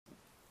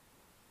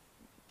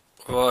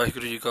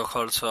ਵਾਹਿਗੁਰੂ ਜੀ ਕਾ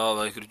ਖਾਲਸਾ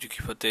ਵਾਹਿਗੁਰੂ ਜੀ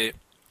ਕੀ ਫਤਿਹ।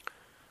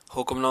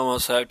 ਹੁਕਮਨਾਮਾ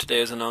ਸਾਹਿਬ today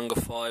is Anang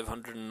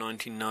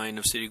 599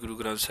 of Sri Guru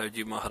Granth Sahib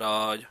Ji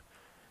Maharaj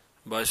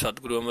by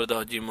Satguru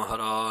Amardas Ji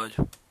Maharaj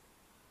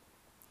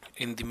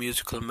in the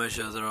musical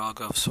measure the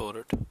Raga of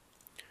SORAT'H.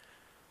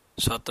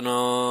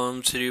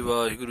 Satnam Sri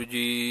Vaheguru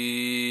Ji।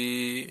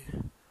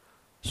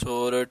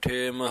 SORAT'H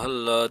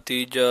महला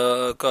तीजा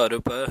घर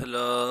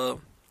पहला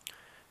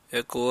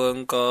एक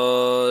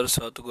ओंकार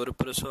सतगुर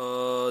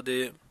प्रसाद।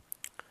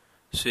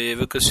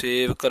 ਸੇਵਕ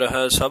ਸੇਵਕ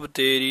ਰਹਿ ਸਭ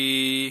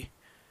ਤੇਰੀ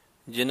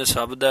ਜਿਨ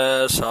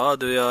ਸਬਦੈ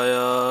ਸਾਧ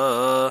ਆਇਆ।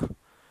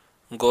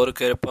 ਗੁਰ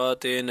ਕਿਰਪਾ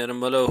ਤੇ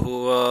ਨਿਰਮਲ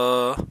ਹੋਆ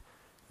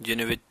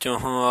ਜਿਨ ਵਿੱਚੋਂ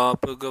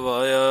ਆਪ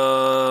ਗਵਾਇਆ।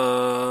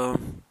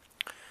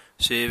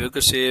 ਸੇਵਕ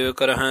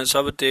ਸੇਵਕ ਰਹਿ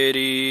ਸਭ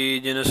ਤੇਰੀ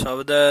ਜਿਨ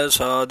ਸਬਦੈ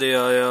ਸਾਧ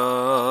ਆਇਆ।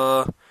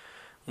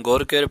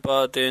 ਗੁਰ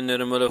ਕਿਰਪਾ ਤੇ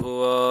ਨਿਰਮਲ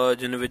ਹੋਆ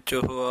ਜਿਨ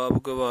ਵਿੱਚੋਂ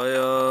ਆਪ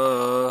ਗਵਾਇਆ।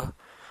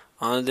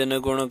 ਆਨ ਦਿਨ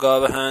ਗੁਣ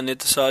ਗਾਵਹਿ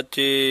ਨਿਤ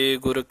ਸਾਚੇ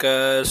ਗੁਰ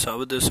ਕੈ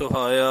ਸ਼ਬਦ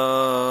ਸੁਹਾਇਆ।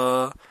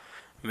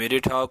 ਮੇਰੇ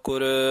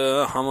ਠਾਕੁਰ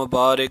ਹਮ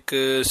ਬਾਰਿਕ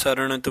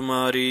ਸਰਣ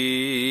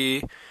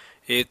ਤੁਮਾਰੀ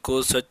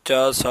ਏਕੋ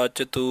ਸੱਚਾ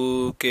ਸੱਚ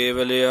ਤੂੰ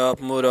ਕੇਵਲ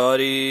ਆਪ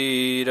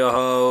ਮੁਰਾਰੀ।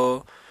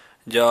 ਰਹਾਓ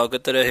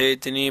ਜਾਗਤ ਰਹੇ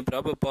ਤਿਨੀ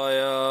ਪ੍ਰਭ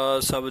ਪਾਇਆ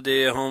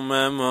ਸਬਦੇ ਹਉ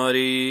ਮੈਂ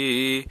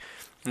ਮਾਰੀ।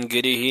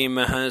 ਗਿਰਿਹੀ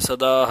ਮਹਿ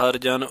ਸਦਾ ਹਰ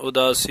ਜਨ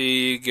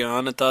ਉਦਾਸੀ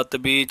ਗਿਆਨ ਤਤ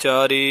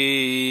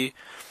ਵਿਚਾਰੀ।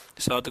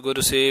 ਸਤਿਗੁਰ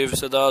ਸੇਵ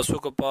ਸਦਾ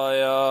ਸੁਖ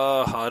ਪਾਇਆ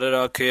ਹਰ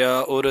ਰਾਖਿਆ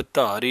ਉਰ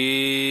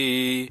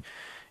ਧਾਰੀ।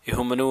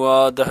 ਇਹੋ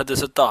ਮਨੁਆ ਦਹਦ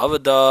ਸਤਾਵ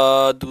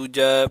ਦਾ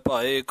ਦੂਜੈ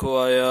ਭਾਏ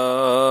ਖੁਆਇਆ।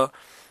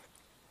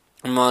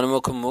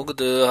 ਮਨਮੁਖ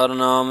ਮੁਗਧ ਹਰ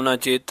ਨਾਮ ਨ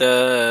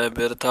ਚੇਤੈ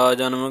ਬਿਰਥਾ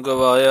ਜਨਮ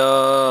ਗਵਾਇਆ।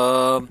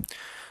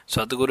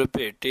 ਸਤਿਗੁਰ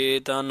ਭੇਟੇ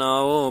ਤਾਂ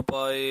ਨਾਉ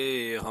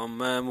ਪਾਏ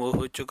ਹਉਮੈ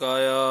ਮੋਹ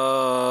ਚੁਕਾਇਆ।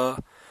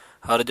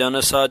 ਹਰ ਜਨ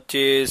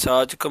ਸਾਚੇ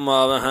ਸਾਚ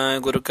ਕਮਾਵਹਿ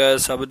ਗੁਰ ਕੈ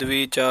ਸ਼ਬਦ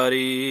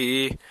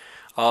ਵਿਚਾਰੀ।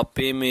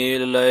 ਆਪੇ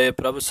ਮੇਲ ਲਏ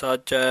ਪ੍ਰਭ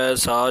ਸਾਚੈ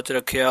ਸਾਚ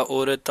ਰਖਿਆ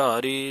ਉਰ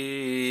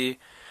ਧਾਰੀ।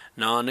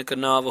 ਨਾਨਕ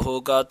ਨਾਵ ਹੋ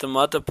ਗਤ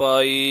ਮਤ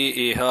ਪਾਈ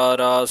ਇਹਾ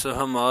ਰਾਸ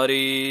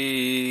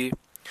ਹਮਾਰੀ।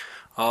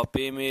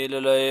 ਆਪੇ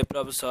ਮੇਲ ਲਏ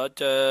ਪ੍ਰਭ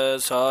ਸਾਚੈ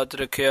ਸਾਚ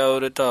ਰਖਿਆ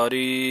ਉਰ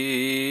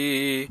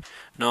ਧਾਰੀ।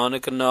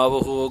 ਨਾਨਕ ਨਾਵ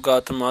ਹੋ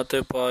ਗਤ ਮਤ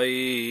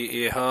ਪਾਈ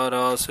ਇਹਾ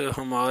ਰਾਸ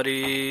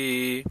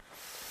ਹਮਾਰੀ।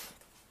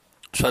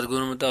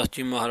 Sadguru Amardas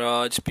Ji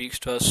Maharaj speaks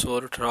to us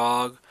SORAT'H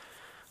Rag,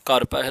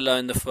 Ghar Pehla,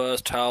 in the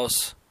first house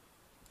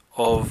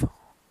of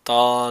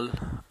Tal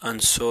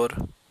and Sur,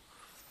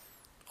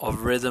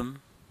 of rhythm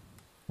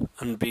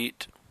and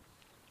beat.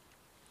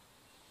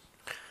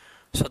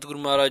 Sadguru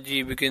Maharaj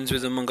Ji begins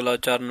with a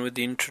Mangalacharan with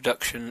the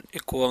introduction,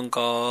 Ik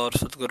Oankar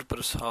Satgur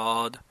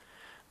Prasad.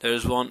 There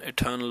is one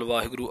eternal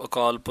Vaheguru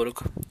Akal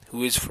Purkh,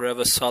 who is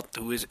forever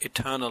Sat, who is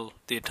eternal,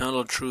 the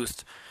eternal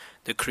truth,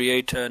 the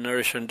creator,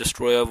 nourisher and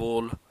destroyer of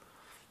all.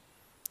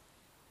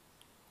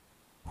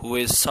 Who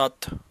is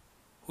Sat,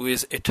 who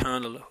is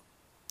eternal,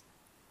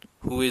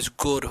 who is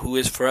good, who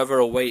is forever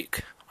awake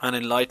and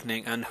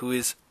enlightening, and who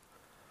is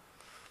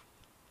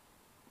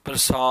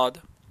Prasad,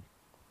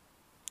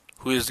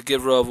 who is the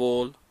giver of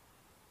all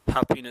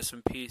happiness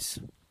and peace.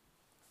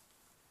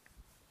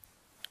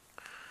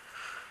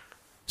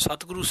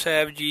 Satguru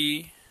Sahib Ji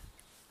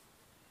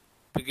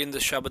begin the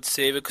Shabad,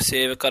 Sevak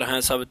Sevak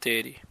Karhain Sab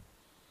Teri.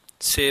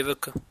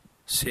 Sevak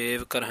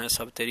Sevak Karhain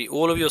Sab Teri.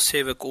 All of your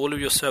Sevak, all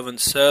of your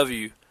servants serve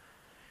you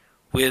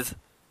with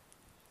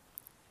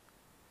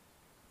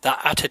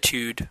that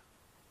attitude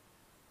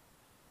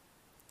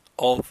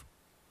of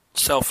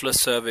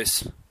selfless service.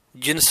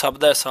 Jin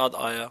sabda saad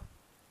aya.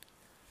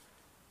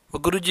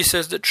 But Guruji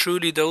says that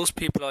truly those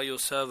people are your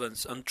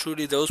servants, and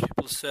truly those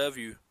people serve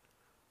you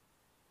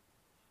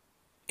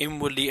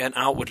inwardly and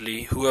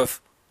outwardly, who have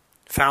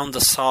found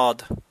the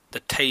saad,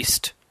 the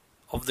taste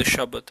of the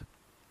Shabad,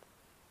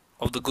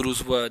 of the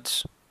Guru's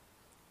words.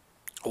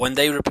 When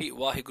they repeat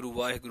Waheguru,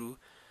 Waheguru,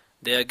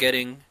 they are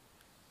getting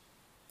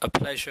a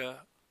pleasure,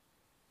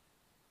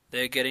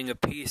 they are getting a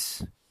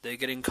peace, they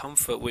are getting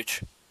comfort which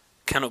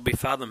cannot be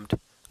fathomed.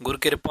 Gur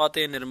Kirpa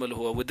te nirmal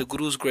hua, with the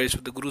Guru's grace,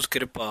 with the Guru's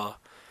Kirpa,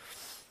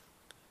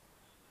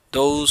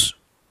 those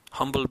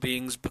humble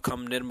beings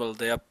become nirmal,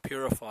 they are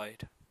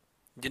purified.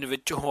 Jin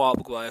vicho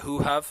aap gvaya, who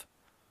have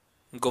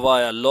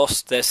gvaya,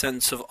 lost their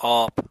sense of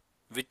aap,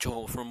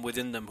 vicho from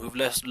within them, who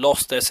have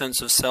lost their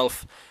sense of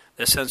self,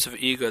 their sense of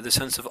ego, their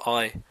sense of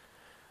I.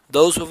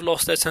 Those who have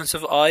lost their sense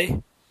of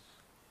I,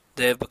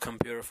 they have become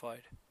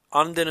purified.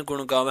 Anandin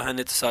gun gavah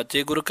nit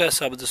sache guru ka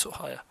sabd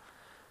suhaya.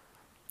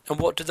 And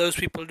what do those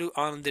people do?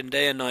 Anandin,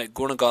 day and night,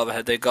 gun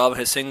gavah, they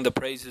gavah, sing the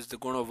praises, the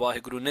gun of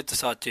Vaheguru nit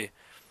sache,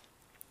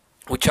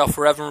 which are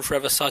forever and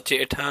forever sache,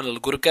 eternal.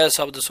 Guru ka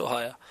sabd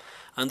suhaya.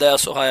 And they are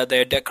suhaya, they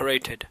are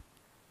decorated.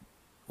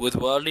 With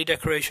worldly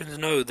decorations?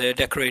 No, they are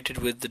decorated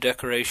with the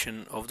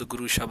decoration of the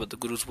Guru Shabad, the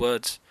Guru's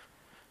words.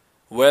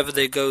 Wherever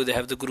they go, they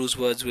have the Guru's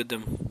words with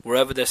them.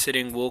 Wherever they're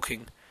sitting,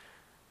 walking,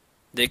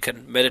 they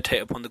can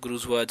meditate upon the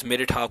Guru's words.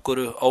 Mere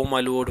Thakur, O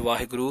my Lord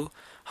Vaheguru,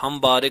 Hum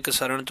Barik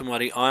Saran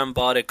Tumari, I am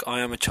Barik,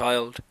 I am a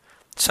child.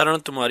 Saran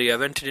Tumari,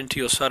 I've entered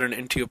into your Saran,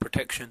 into your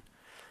protection.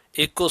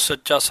 Eko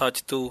Sacha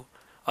Sach Tu,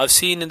 I've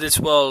seen in this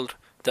world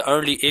The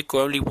only Ek,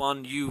 only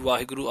one, you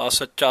Vaheguru are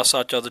Sacha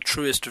Sacha, the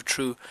truest of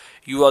true.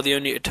 You are the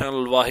only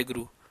eternal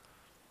Vaheguru.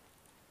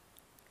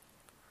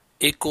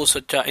 Eko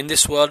Sacha in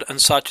this world and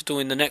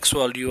Sachatu in the next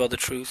world, you are the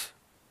truth.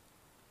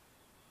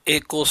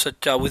 Eko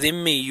Sacha,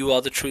 within me you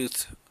are the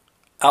truth.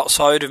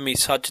 Outside of me,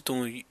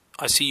 Sachatu,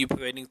 I see you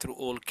pervading through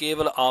all.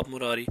 Keval Aap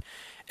Murari.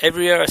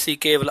 Everywhere I see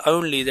Keval,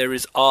 only there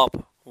is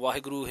Aap,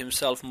 Vaheguru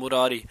himself,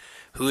 Murari,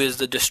 who is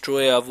the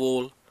destroyer of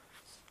all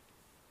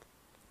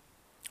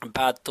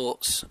bad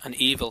thoughts and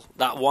evil.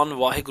 That one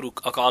Vaheguru,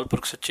 Akal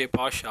Purkh Sache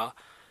Pasha,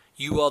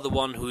 you are the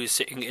one who is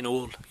sitting in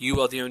all.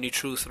 You are the only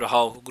truth.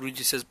 Rahao.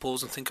 Guruji says,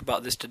 pause and think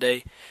about this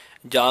today.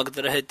 Jagd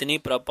rahe tini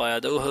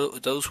prapaya.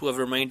 Those who have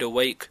remained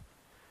awake.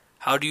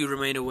 How do you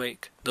remain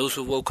awake? Those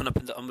who have woken up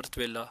in the Amrit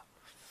Vela,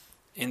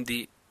 in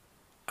the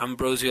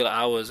ambrosial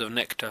hours of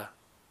nectar,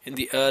 in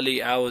the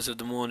early hours of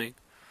the morning.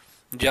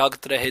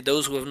 Jagd rahe,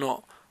 those who have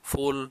not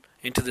fallen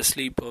into the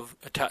sleep of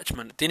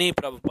attachment. Tini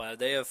prabhapaya,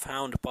 they have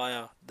found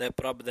Paya, their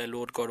Prabh, their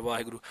Lord God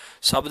Vaheguru.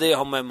 Sabde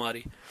Hammai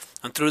Mari.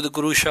 And through the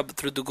Guru Shabad,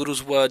 through the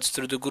Guru's words,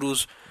 through the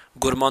Guru's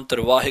Gurmantar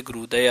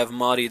Vaheguru, they have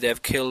Mari, they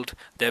have killed,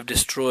 they have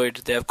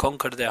destroyed, they have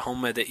conquered their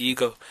Hammai, their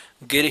ego.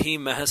 Girhi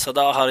Meh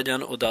Sada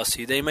Harjan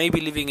Udasi. They may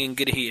be living in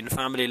Girhi, in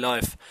family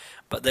life,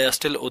 but they are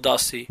still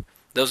Udasi.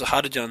 Those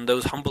Harjan,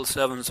 those humble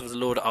servants of the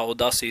Lord are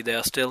Udasi. They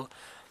are still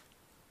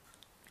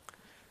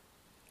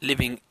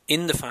living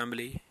in the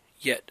family,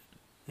 yet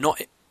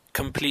not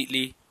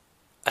completely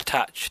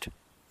attached.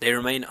 They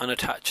remain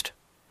unattached.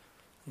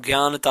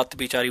 Gyan Tat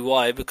Bichari.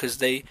 Why? Because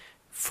they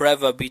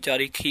forever,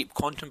 Bichari, keep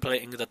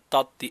contemplating the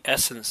Tat, the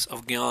essence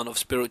of Gyan, of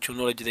spiritual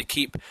knowledge. They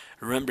keep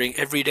remembering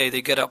every day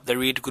they get up, they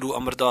read Guru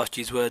Amar Das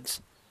Ji's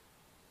words.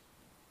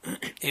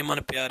 ए मन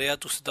प्यारिया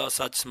तू सदा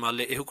सच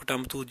संभाले एहो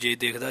कुटुंब तू जे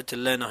देखदा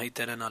चले ना ही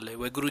तेरे नाले.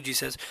 Where Guruji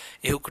says,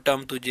 एहो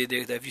कुटुंब तू जे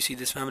देखदा, if you see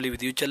this family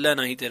with you, चले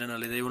ना ही तेरे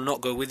नाले, they will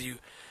not go with you.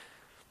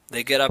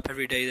 They get up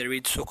every day, they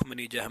read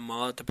Sukhmani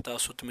Jahmat, Pata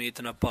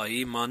Sutmeet Na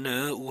Pai, Man,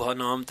 Uha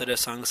Naam Tere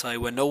Sang Sai,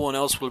 where no one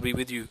else will be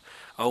with you,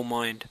 O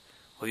mind,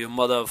 or your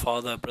mother,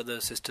 father,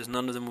 brothers, sisters,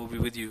 none of them will be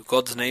with you.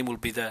 God's name will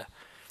be there.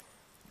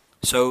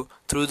 So,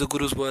 through the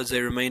Guru's words,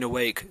 they remain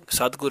awake.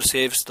 Sadgur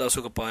saves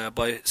Sadasukh Paya.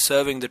 By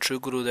serving the true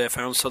Guru, they have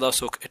found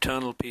Sadasukh,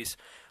 eternal peace.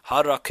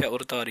 Har Rakhya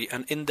Urtari,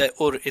 and in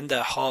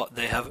their heart,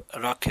 they have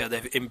Rakhya, they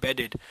have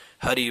embedded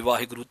Hari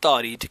Vaheguru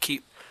Tari to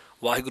keep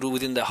Vaheguru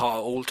within their heart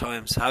at all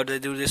times. How do they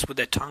do this? With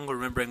their tongue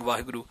remembering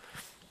Vaheguru,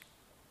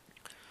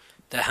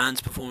 their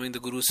hands performing the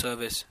Guru's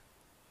service,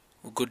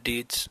 good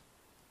deeds,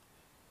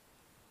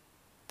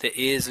 their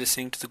ears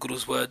listening to the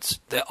Guru's words,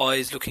 their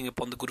eyes looking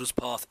upon the Guru's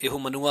path. Ihu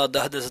manua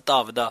dahdas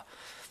tavda.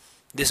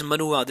 This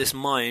manua, this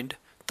mind,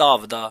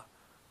 tavda,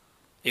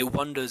 it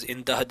wanders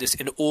in dahdas,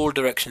 in all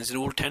directions, in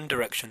all 10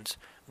 directions.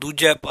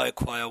 Dujapai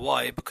kwaya.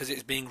 Why? Because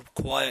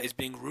kwaya is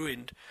being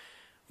ruined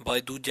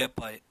by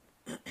dujapai,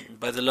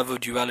 by the love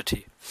of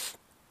duality,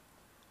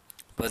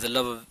 by the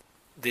love of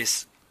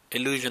this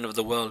illusion of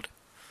the world.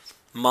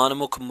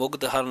 Manmukh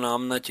mugdh har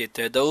namna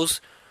chete.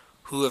 Those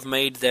who have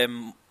made their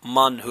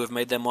man, who have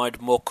made their mind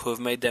mukh, who have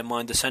made their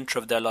mind the centre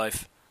of their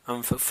life,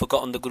 and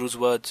forgotten the Guru's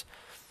words.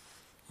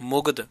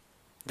 Mugdh,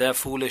 they are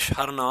foolish.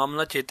 Har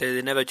namna chete,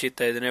 they never chete,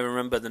 they never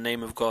remember the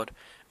name of God.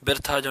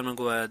 Birtha janam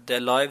gvaya, their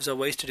lives are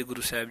wasted,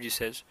 Guru Sahib Ji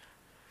says.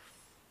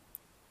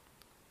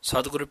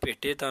 Sadguru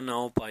pete ta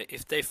nao pai.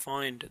 If they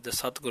find the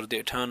Sadguru, the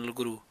eternal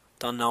Guru,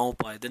 ta nao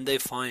pai, then they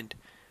find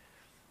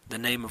the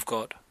name of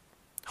God.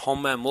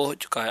 Homme moh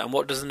chukaya. And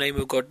what does the name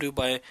of God do?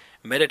 By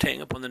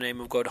meditating upon the name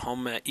of God,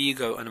 homme,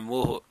 ego and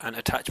moh and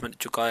attachment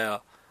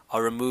chukaya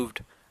are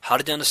removed.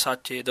 Harjan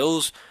sache,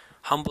 those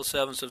humble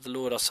servants of the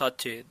Lord are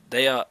sache.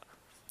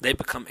 They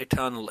become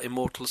eternal,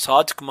 immortal.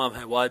 Saj kamam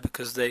hai. Why?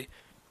 Because they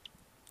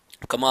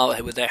come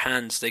out with their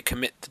hands, they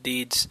commit the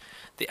deeds,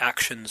 the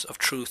actions of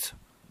truth.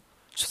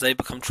 So they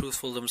become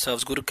truthful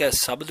themselves. Guru ke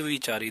sabad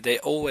vichari, they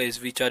always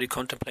vichari,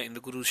 contemplating the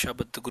Guru's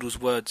Shabad, the Guru's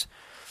words,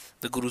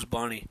 the Guru's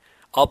Bani.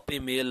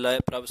 Ape MEHL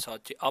Prabh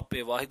Sache,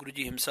 Ape Vaheguru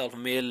himself,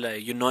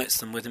 MEHL unites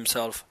them with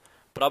himself.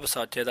 Prabh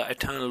Sache, the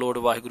eternal Lord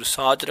of Vaheguru,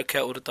 Saj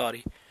Rakhya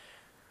Urtari.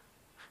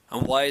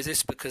 And why is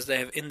this? Because they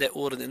have in their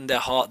aura, in their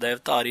heart, they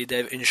have Tari, they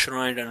have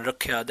enshrined and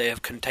Rakhya, they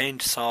have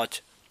contained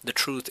Saj, the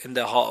truth, in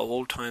their heart at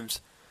all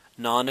times.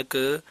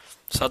 Nanak,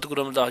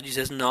 Sadguru Amar Das Ji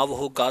says,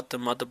 Navaho Gat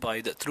Mat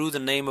Pai, that through the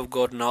name of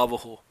God,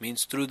 Navaho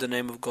means through the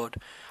name of God,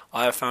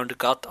 I have found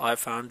Gat, I have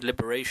found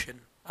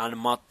liberation,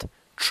 and Mat,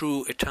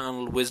 true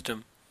eternal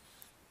wisdom.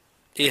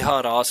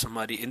 Iha Ras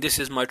Hamari, and this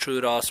is my true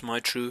Ras, my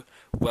true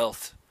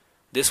wealth.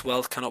 This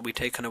wealth cannot be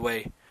taken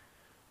away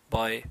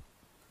by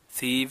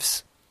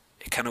thieves,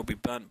 it cannot be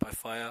burnt by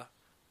fire,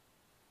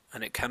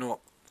 and it cannot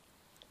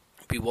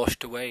be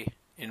washed away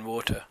in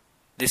water.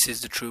 This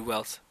is the true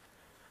wealth.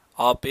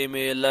 Ape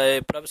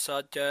MEHL Prabh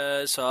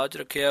Sacha, Saj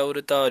Rakhya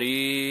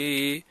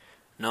Urtari,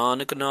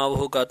 Nanak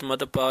Navaho Gat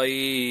Mat Pai,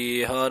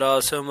 Iha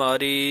Ras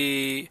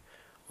Hamari.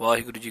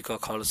 Vaheguru Ji Ka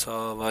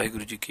Khalsa,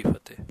 Vaheguru Ji Ki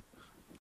Fateh.